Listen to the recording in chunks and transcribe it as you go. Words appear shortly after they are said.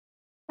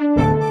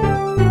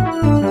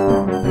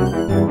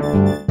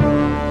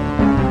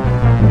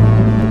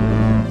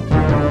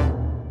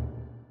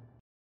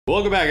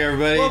Welcome back,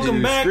 everybody.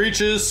 Welcome back.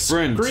 Screech's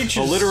Sprint.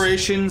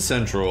 Alliteration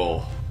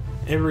Central.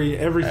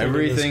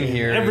 Everything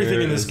here. Everything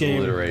in this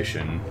game.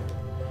 Alliteration.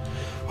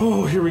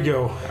 Oh, here we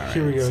go. Right,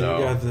 here we go. so,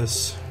 you got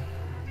this.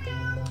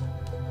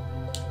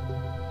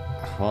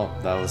 Well,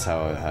 that was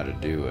how to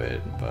do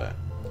it, but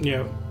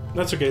Yeah,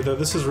 that's okay though.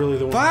 This is really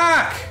the one.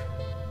 fuck.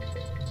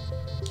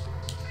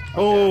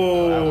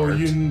 Oh, that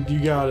you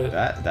got it.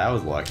 That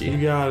was lucky. You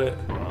got it.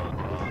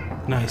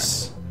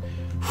 Nice.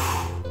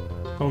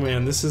 Oh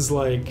man, this is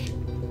like.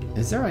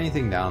 Is there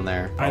anything down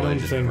there? I Probably don't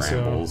just think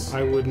brambles. so.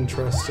 I wouldn't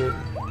trust it.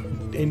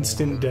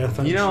 Instant death.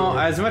 I'm You know, sure.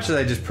 as much as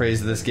I just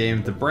praise this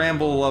game, the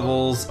bramble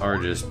levels are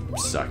just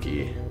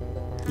sucky.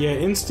 Yeah,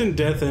 instant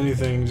death.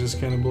 Anything just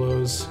kind of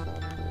blows.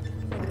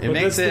 It But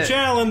makes that's the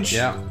challenge.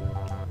 Yeah.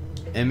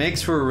 It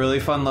makes for a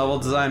really fun level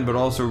design, but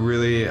also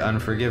really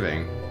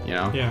unforgiving. You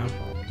know. Yeah.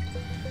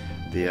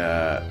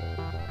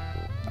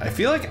 I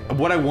feel like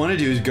what I want to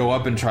do is go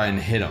up and try and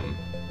hit him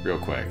real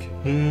quick.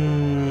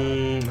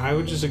 I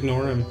would just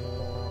ignore him.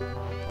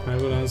 I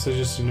would honestly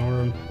just ignore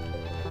him.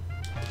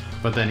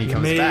 But then he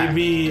comes back.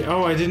 Maybe.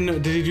 Oh, I didn't know.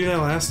 Did he do that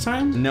last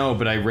time? No,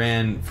 but I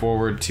ran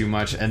forward too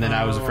much, and then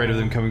I was afraid of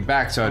them coming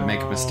back, so I'd make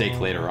a mistake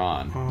later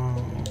on.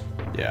 Oh.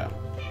 Yeah,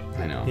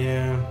 I know.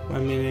 Yeah, I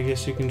mean, I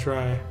guess you can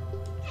try.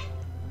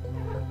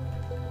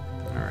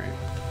 Alright.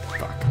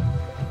 Fuck.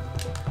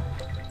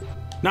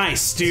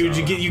 Nice, dude.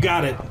 So- You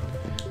got it.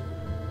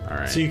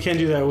 Alright. So you can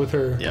do that with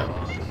her. Yep.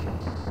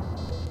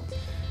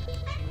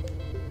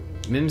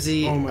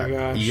 Mimsy, Oh my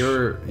gosh.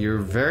 you're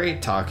very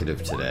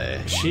talkative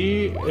today.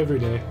 She every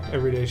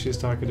day she's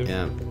talkative.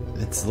 Yeah,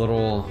 it's a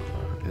little.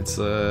 It's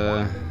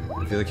I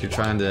feel like you're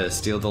trying to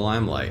steal the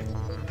limelight,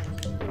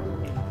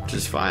 which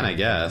is fine, I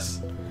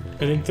guess.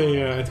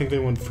 I think they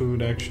want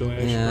food actually. I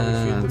should Yeah,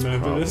 probably feed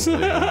them after this.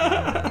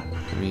 I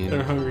mean,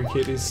 They're hungry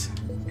kitties.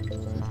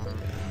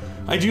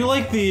 I do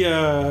like the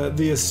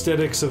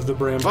aesthetics of the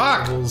bramble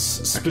Fuck! levels,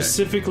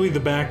 specifically the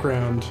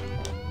background.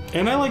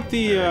 And I like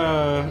the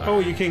oh,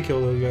 you can't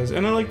kill those guys.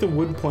 And I like the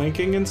wood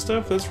planking and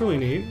stuff. That's really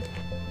neat.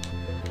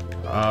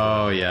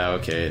 oh yeah,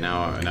 okay.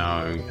 Now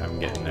I'm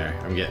getting there.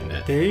 I'm getting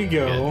it. There you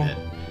go.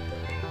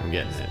 I'm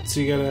getting it. So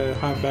you gotta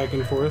hop back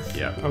and forth.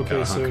 Yeah, Okay,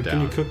 gotta so hunk can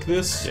down. you cook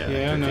this? Yeah,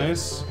 Yeah, cook it.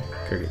 nice.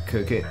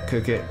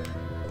 Cook it.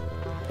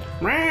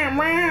 Meow,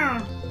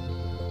 meow.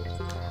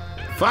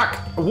 Fuck!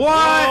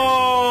 What?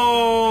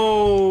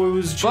 Oh, it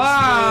was just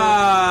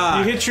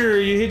Fuck! you hit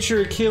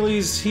your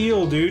Achilles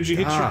heel, dude. You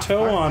hit your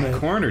toe fuck, on I it.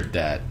 cornered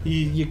that.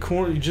 You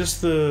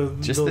just the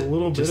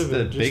little bit just of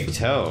the it. big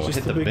toe. Just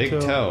Hit the big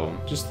toe.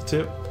 Just the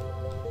tip.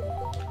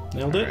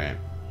 Nailed it. Alright.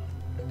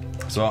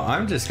 So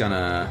I'm just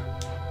gonna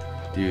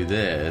do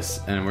this,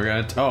 and we're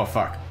gonna. Oh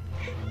fuck!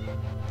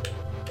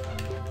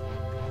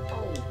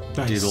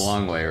 Nice. Do the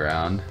long way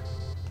around.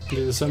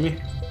 Do the semi.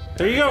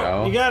 There you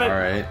go. You got it. All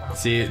right.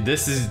 See,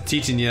 this is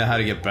teaching you how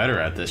to get better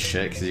at this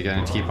shit because you're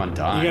gonna keep on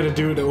dying. You got to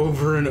do it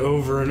over and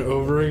over and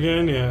over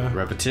again. Yeah.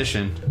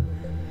 Repetition.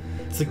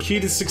 It's the key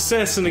to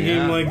success in a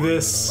game like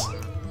this.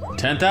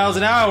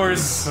 10,000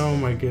 hours. Oh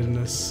my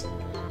goodness.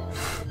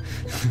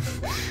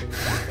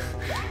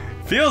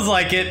 Feels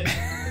like it.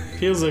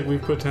 Feels like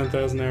we've put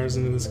 10,000 hours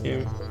into this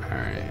game. All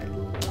right.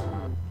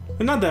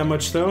 But not that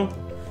much though.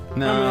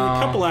 No. I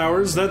mean, a couple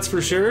hours, that's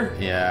for sure.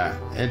 Yeah.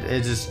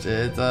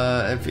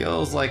 It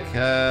feels like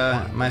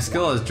my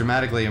skill has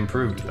dramatically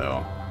improved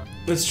though.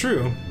 That's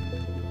true.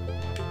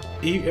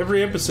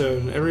 Every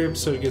episode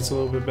gets a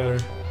little bit better.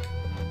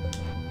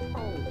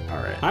 All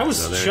right. I was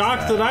so there's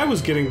shocked that I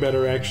was getting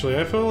better. Actually,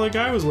 I felt like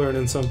I was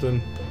learning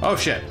something. Oh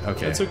shit.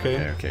 Okay. It's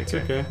okay. Okay. It's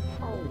okay.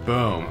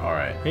 Boom. All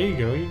right. There you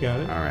go. You got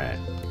it. All right.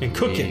 And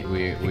cook it.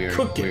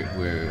 Cook it.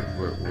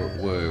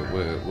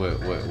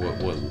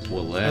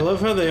 I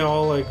love how they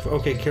all like.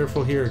 Okay,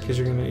 careful here because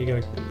you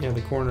gotta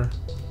the corner.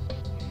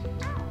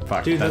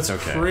 Fuck. Dude, that's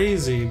that's okay.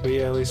 crazy. But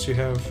yeah, at least you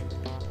have.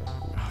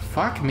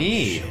 Fuck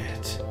me.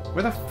 Shit.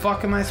 Where the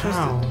fuck am I supposed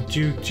How? to?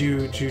 Do you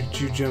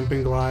jump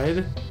and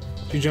glide?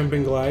 Do you jump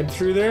and glide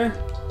through there?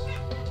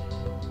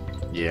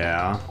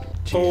 Yeah.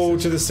 Oh,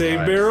 Jesus to the save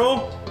Christ.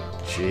 barrel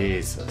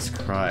Jesus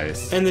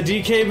Christ. and the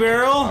DK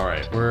barrel. All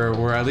right,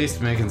 we're at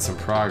least making some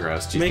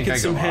progress. Do you Making think I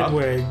some go up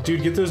headway,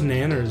 dude. Get those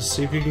nanners.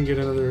 See if you can get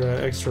another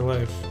extra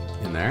life.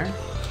 in there?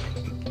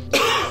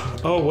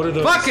 Oh, what are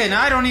those? Fucking,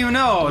 I don't even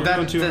know. You're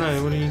going too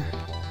high. What do you?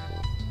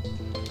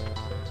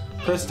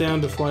 Press down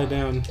to fly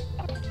down.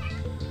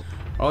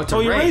 Oh, it's a Oh,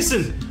 you're race.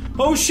 racing!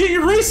 Oh shit,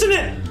 you're racing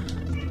it!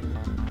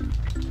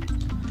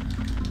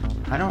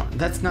 I don't.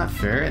 That's not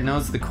fair. It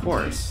knows the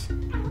course.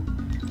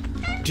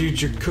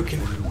 Dude, you're cooking.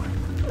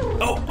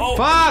 Oh!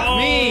 Fuck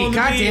me!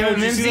 God damn it,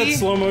 Did you see Mimsy. that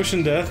slow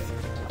motion death?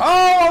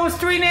 Oh, I was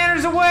 3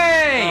 nanners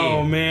away.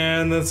 Oh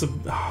man, that's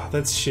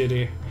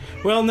shitty.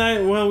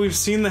 Well, we've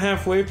seen the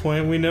halfway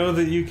point. We know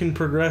that you can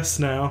progress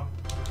now.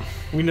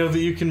 We know that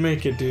you can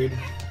make it, dude.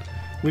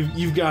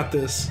 You've got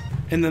this.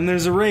 And then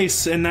there's a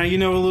race, and now you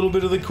know a little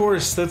bit of the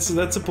course. That's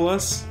a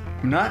plus.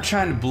 I'm not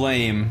trying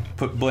to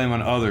put blame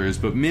on others,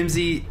 but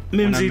Mimsy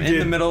when I'm in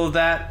did. the middle of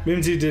that,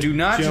 Mimsy did. do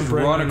not jump just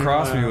right run on your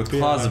across me lap, with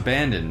claws yeah.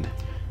 abandoned.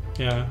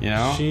 Yeah. You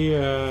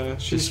know?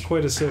 She's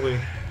quite a silly.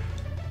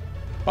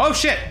 Oh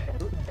shit!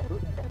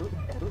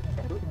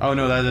 Oh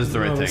no, that is the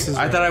right thing.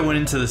 I thought I went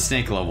into the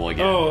snake level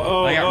again.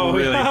 I got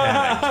really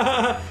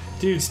panicked.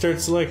 Dude,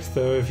 start select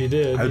though if you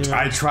did.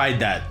 I tried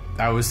that.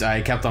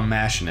 I kept on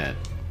mashing it.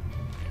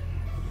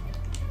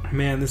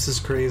 Man, this is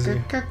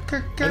crazy. I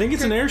think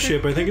it's an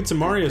airship. I think it's a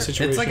Mario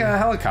situation. It's like a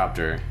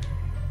helicopter.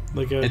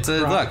 Like a it's a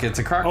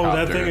crocopter. Oh,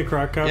 that thing, a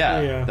crocopter?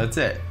 Yeah, that's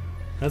it.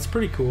 That's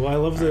pretty cool. I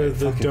love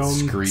the dome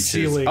Screeches.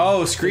 ceiling.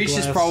 Oh, Screech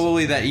is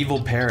probably that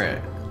evil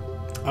parrot.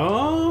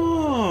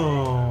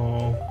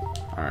 Oh.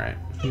 Alright.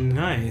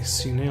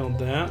 Nice. You nailed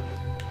that.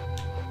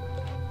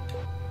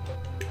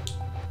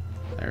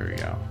 There we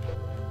go.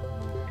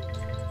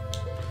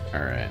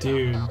 Alright.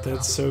 Dude,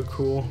 that's so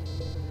cool.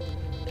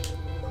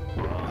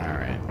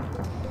 Alright.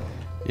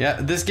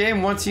 Yeah, this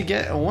game, once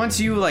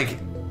you like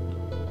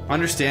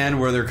understand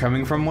where they're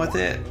coming from with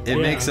it, it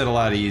makes it a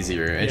lot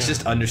easier. It's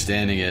just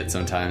understanding it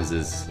sometimes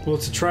is... Well,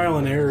 it's a trial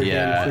and error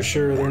game for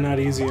sure. They're not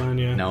easy on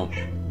you. Nope.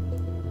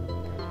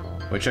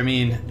 Which, I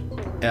mean,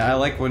 I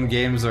like when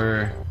games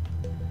are...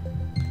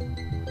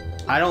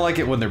 I don't like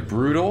it when they're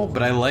brutal,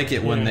 but I like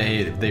it when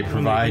they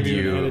provide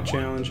you a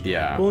challenge.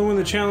 Yeah. Well, and when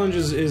the challenge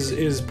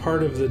is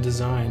part of the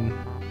design.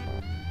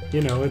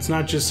 You know, it's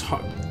not just...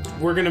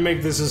 We're gonna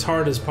make this as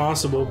hard as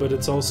possible, but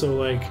it's also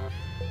like...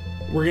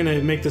 We're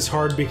gonna make this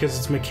hard because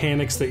it's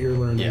mechanics that you're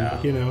learning.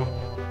 Yeah. You know.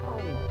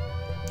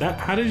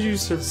 How did you?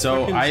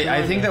 So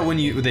I think that when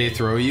they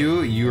throw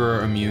you, you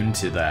are immune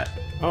to that.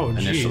 Oh,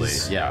 initially,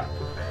 geez. yeah.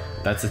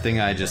 That's the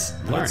thing I just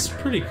learned. That's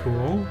pretty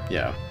cool.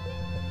 Yeah.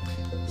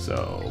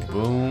 So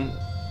boom.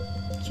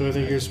 So I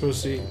think you're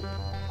supposed to.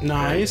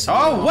 Nice.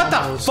 Oh, what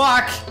the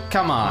fuck?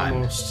 Come on.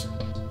 Almost.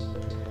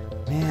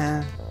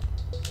 Man.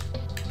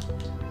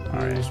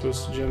 Alright. You're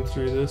supposed to jump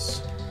through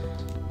this.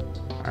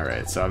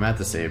 Alright, so I'm at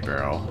the save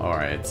barrel.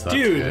 Alright, so that's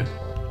good.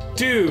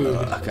 Dude!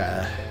 I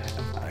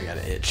got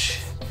an itch.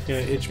 Yeah,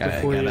 itch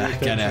before you make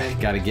that jump.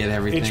 Gotta get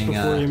everything... Itch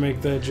before you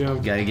make that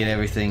jump. Gotta get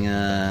everything,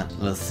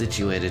 well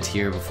situated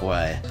here before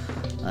I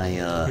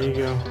there you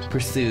go.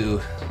 pursue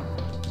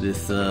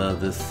this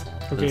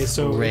Okay,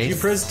 so race. if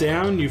you press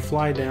down, you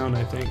fly down,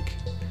 I think.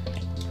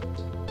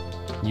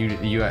 You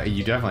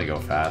definitely go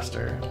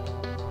faster.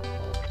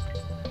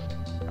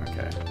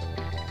 Okay.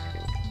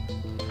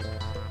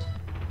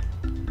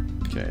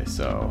 Okay,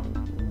 so...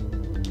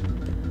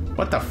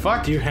 What the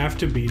fuck? Do you have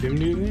to beat him,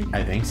 do you think?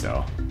 I think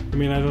so. I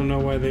mean, I don't know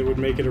why they would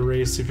make it a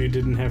race if you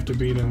didn't have to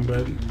beat him,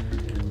 but...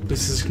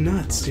 This is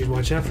nuts, dude.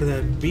 Watch out for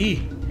that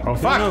bee. Oh,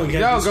 fuck! No, you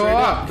gotta go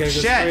up! Gotta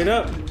Shit! go straight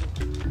up.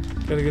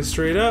 Gotta go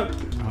straight up.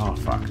 Oh,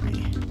 fuck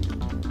me.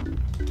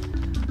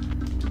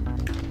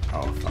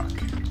 Oh, fuck.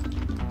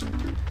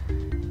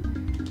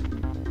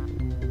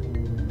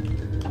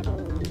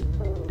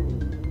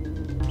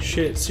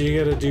 Shit, so you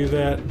gotta do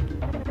that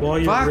while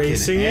you're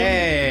racing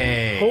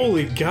it?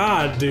 Holy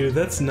god, dude,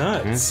 that's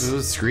nuts. This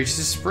is Screech's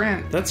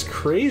sprint. That's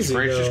crazy,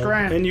 Screech's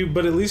sprint.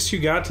 But at least you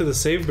got to the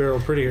save barrel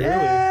pretty early.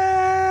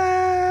 Yeah,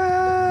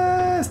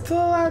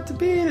 still have to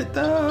beat it,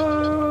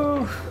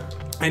 though.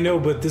 I know,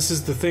 but this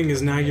is the thing,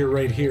 is now you're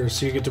right here,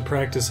 so you get to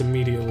practice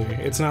immediately.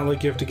 It's not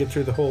like you have to get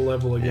through the whole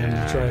level again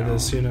to try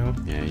this, you know?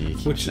 Yeah, you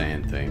keep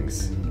saying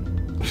things.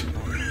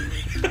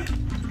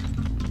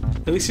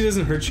 At least he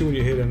doesn't hurt you when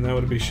you hit him. That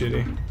would be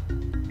shitty.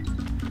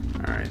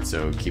 Alright,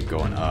 so keep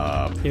going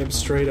up. Yep,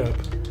 straight up.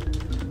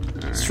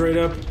 Right. Straight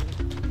up.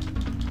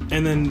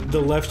 And then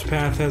the left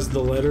path has the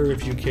letter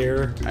if you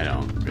care. I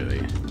don't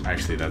really.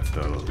 Actually, that's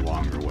the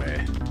longer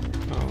way.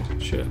 Oh,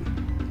 shit.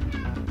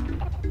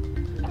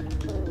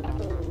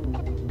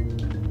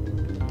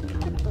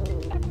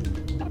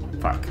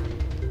 Fuck.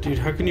 Dude,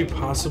 how can you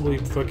possibly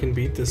fucking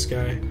beat this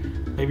guy?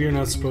 Maybe you're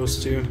not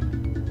supposed to.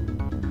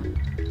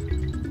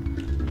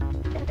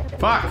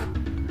 Fuck!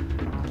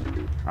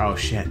 Oh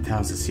shit, that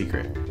was a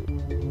secret.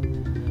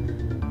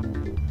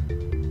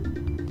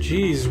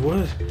 Jeez,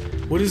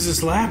 what is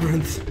this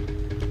labyrinth?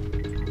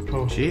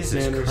 Oh,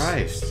 Jesus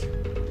Christ.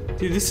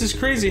 Dude, this is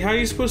crazy. How are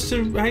you supposed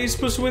to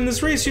win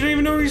this race? You don't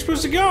even know where you're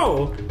supposed to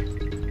go.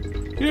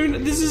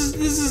 This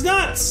is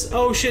nuts.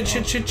 Oh shit,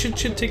 shit,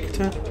 take your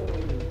time.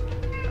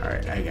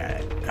 Alright, I got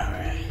it.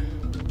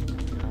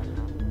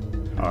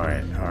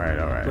 Alright.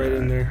 Right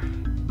in there.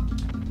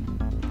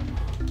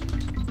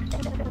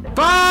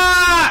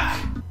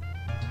 Fuck!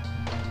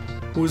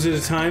 Was it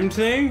a timed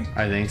thing?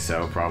 I think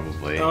so,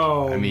 probably.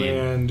 Oh, I mean,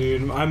 man,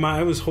 dude.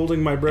 I was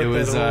holding my breath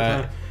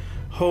that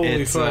whole time.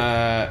 Holy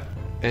fuck.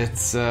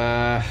 It's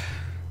a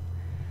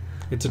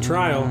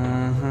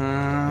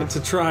trial. It's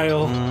a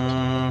trial.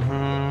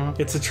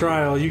 It's a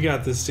trial. You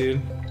got this,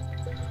 dude.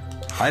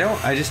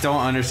 I just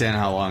don't understand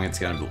how long it's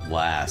gonna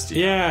last.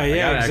 Yeah,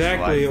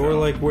 exactly. Or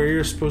like where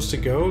you're supposed to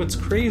go. It's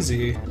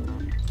crazy.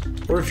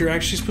 Or if you're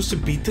actually supposed to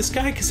beat this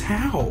guy, because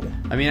how?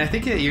 I mean, I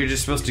think that you're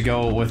just supposed to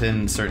go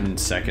within certain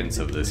seconds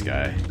of this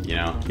guy, you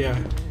know?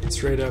 Yeah,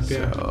 straight up,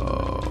 yeah.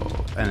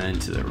 So, and then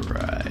to the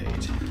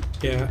right.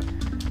 Yeah.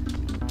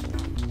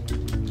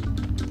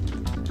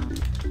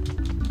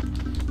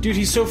 Dude,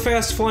 he's so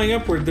fast flying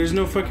upward, there's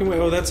no fucking way.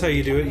 Oh, that's how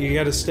you do it. You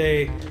gotta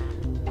stay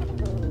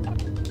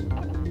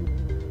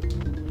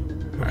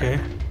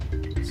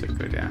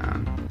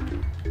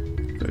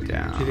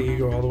you think you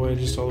go all the way,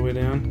 just all the way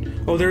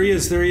down? Oh, there he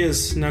is. There he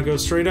is. Now go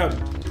straight up.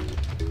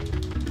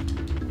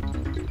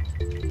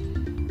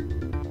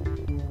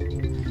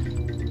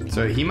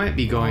 So he might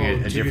be going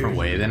a different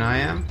way than I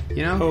am,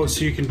 you know? Oh,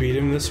 so you can beat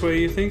him this way,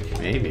 you think?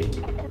 Maybe.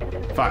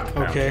 Fuck.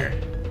 I don't care.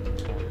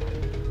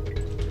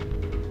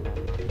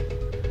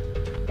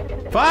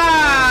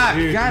 Fuck!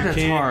 Dude, God,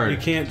 that's hard. You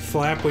can't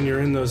flap when you're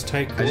in those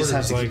tight quarters.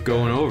 I just have to keep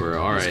going over.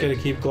 All right. Just gotta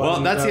keep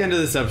gliding. Well, that's the end of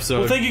this episode.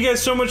 Well, thank you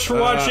guys so much for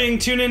watching.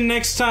 Tune in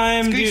next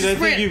time, Screech, dude. I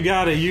think you've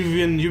got it. You've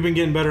been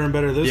getting better and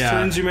better. Those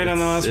turns you made on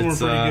the last one were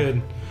pretty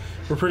good.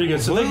 We're pretty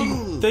good. So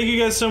thank you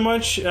guys so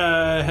much.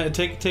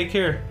 Take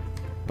care.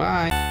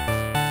 Bye.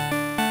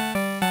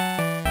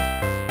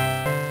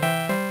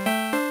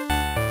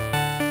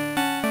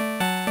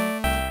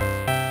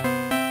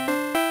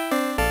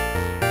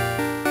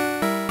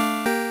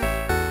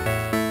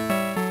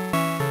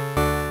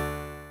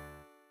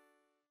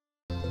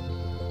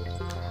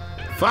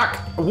 Fuck!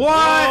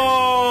 What?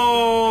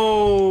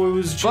 Oh, it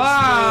was just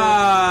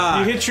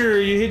Fuck! you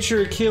hit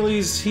your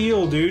Achilles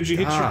heel, dude. You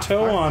hit your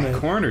toe on it.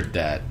 Cornered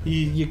that.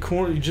 You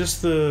cornered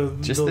just the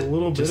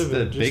little bit of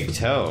it. Just the big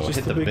toe.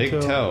 Hit the big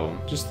toe.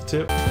 Just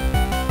the tip.